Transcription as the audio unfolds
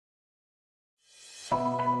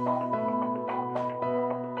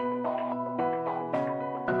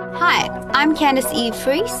I'm Candice Eve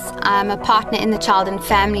Fries. I'm a partner in the Child and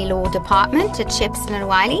Family Law Department at Shepson &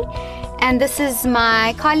 Wiley, and this is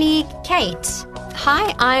my colleague, Kate.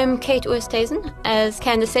 Hi, I'm Kate Oosthuizen. As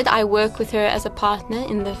Candice said, I work with her as a partner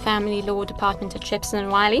in the Family Law Department at Shepson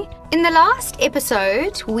 & Wiley. In the last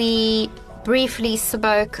episode, we briefly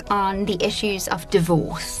spoke on the issues of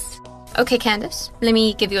divorce. Okay, Candice, let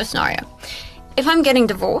me give you a scenario. If I'm getting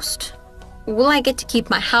divorced, will I get to keep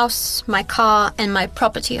my house, my car, and my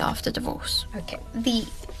property after divorce? Okay. The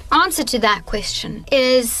answer to that question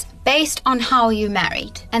is based on how you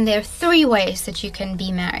married. And there are 3 ways that you can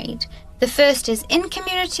be married. The first is in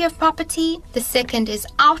community of property. The second is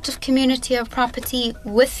out of community of property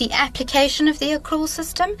with the application of the accrual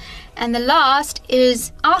system. And the last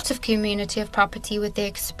is out of community of property with the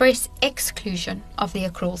express exclusion of the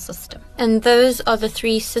accrual system. And those are the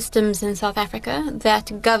 3 systems in South Africa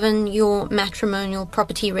that govern your matrimonial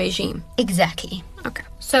property regime. Exactly. Okay.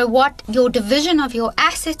 So what your division of your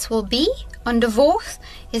assets will be on divorce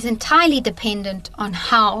is entirely dependent on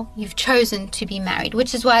how you've chosen to be married,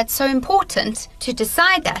 which is why it's so important to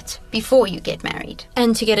decide that before you get married.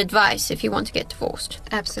 And to get advice if you want to get divorced.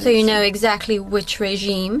 Absolutely. So you know exactly which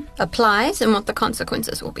regime applies and what the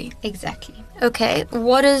consequences will be. Exactly. Okay,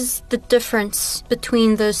 what is the difference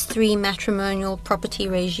between those 3 matrimonial property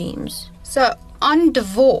regimes? So on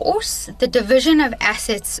divorce, the division of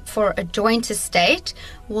assets for a joint estate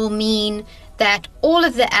will mean that all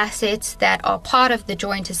of the assets that are part of the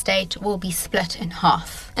joint estate will be split in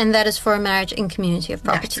half. And that is for a marriage in community of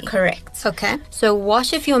property? That's correct. Okay. So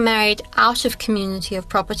what if you're married out of community of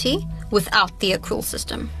property without the accrual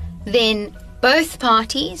system? Then both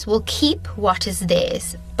parties will keep what is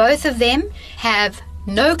theirs. Both of them have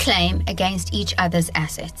no claim against each other's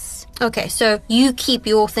assets. Okay, so you keep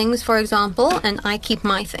your things, for example, and I keep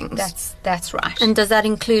my things. That's right. And does that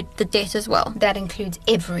include the debt as well? That includes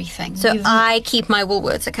everything. So I keep my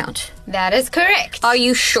Woolworths account. That is correct. Are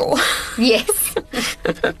you sure? Yes.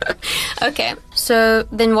 Okay, so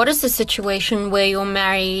then what is the situation where you're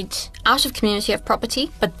married out of community of property,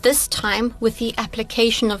 but this time with the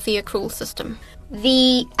application of the accrual system?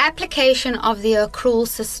 The application of the accrual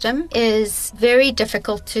system is very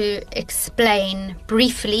difficult to explain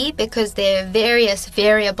briefly because there are various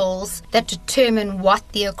variables that determine what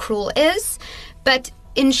the accrual is. But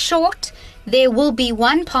in short, there will be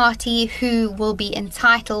one party who will be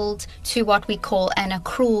entitled to what we call an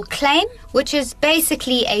accrual claim, which is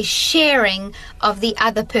basically a sharing of the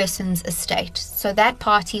other person's estate. So that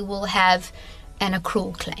party will have an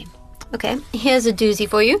accrual claim. Okay, here's a doozy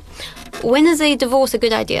for you. When is a divorce a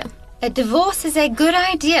good idea? A divorce is a good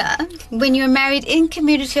idea when you're married in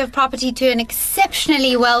community of property to an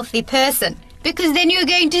exceptionally wealthy person, because then you're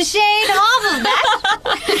going to share in half of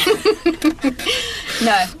that.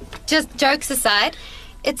 No, just jokes aside,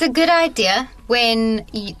 it's a good idea when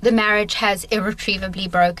the marriage has irretrievably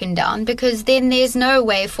broken down, because then there's no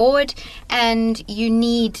way forward and you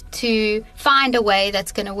need to find a way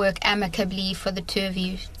that's going to work amicably for the 2 of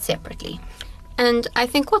you separately. And I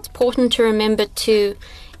think what's important to remember too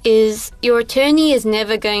is your attorney is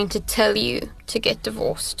never going to tell you to get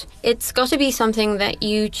divorced. It's got to be something that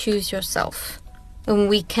you choose yourself, and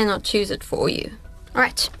we cannot choose it for you. All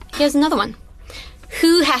right, here's another one.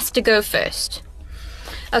 Who has to go first?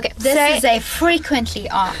 Okay, this is a frequently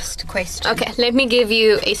asked question. Okay, let me give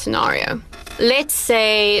you a scenario. Let's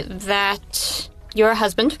say that you're a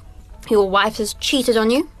husband, your wife has cheated on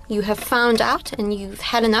you, you have found out and you've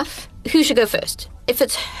had enough. Who should go first? If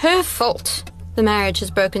it's her fault the marriage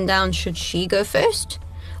has broken down, should she go first?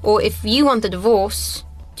 Or if you want the divorce,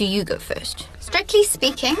 do you go first? Strictly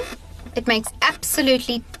speaking, it makes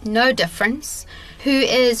absolutely no difference who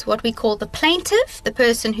is what we call the plaintiff, the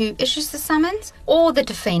person who issues the summons, or the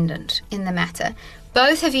defendant in the matter.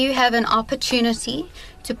 Both of you have an opportunity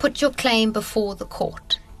to put your claim before the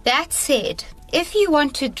court. That said, if you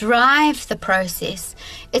want to drive the process,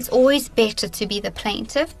 it's always better to be the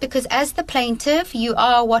plaintiff, because as the plaintiff, you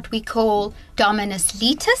are what we call dominus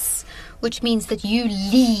litis, which means that you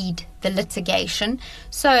lead the litigation.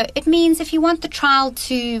 So it means if you want the trial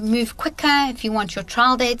to move quicker, if you want your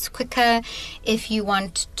trial dates quicker, if you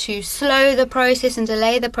want to slow the process and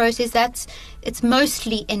delay the process, it's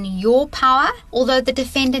mostly in your power, although the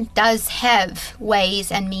defendant does have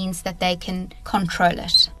ways and means that they can control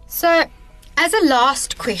it. So as a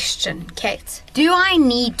last question, Kate, do I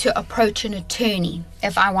need to approach an attorney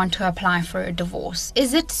if I want to apply for a divorce?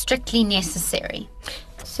 Is it strictly necessary?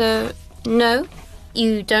 So, no,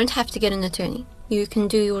 you don't have to get an attorney. You can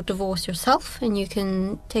do your divorce yourself and you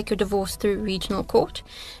can take your divorce through regional court.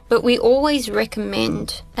 But we always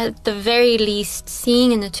recommend, at the very least,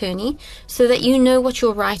 seeing an attorney so that you know what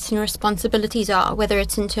your rights and responsibilities are, whether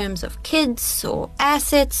it's in terms of kids or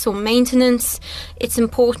assets or maintenance. It's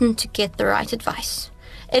important to get the right advice.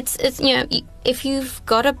 It's if you've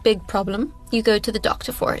got a big problem, you go to the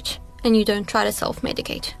doctor for it and you don't try to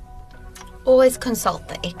self-medicate. Always consult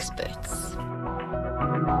the experts.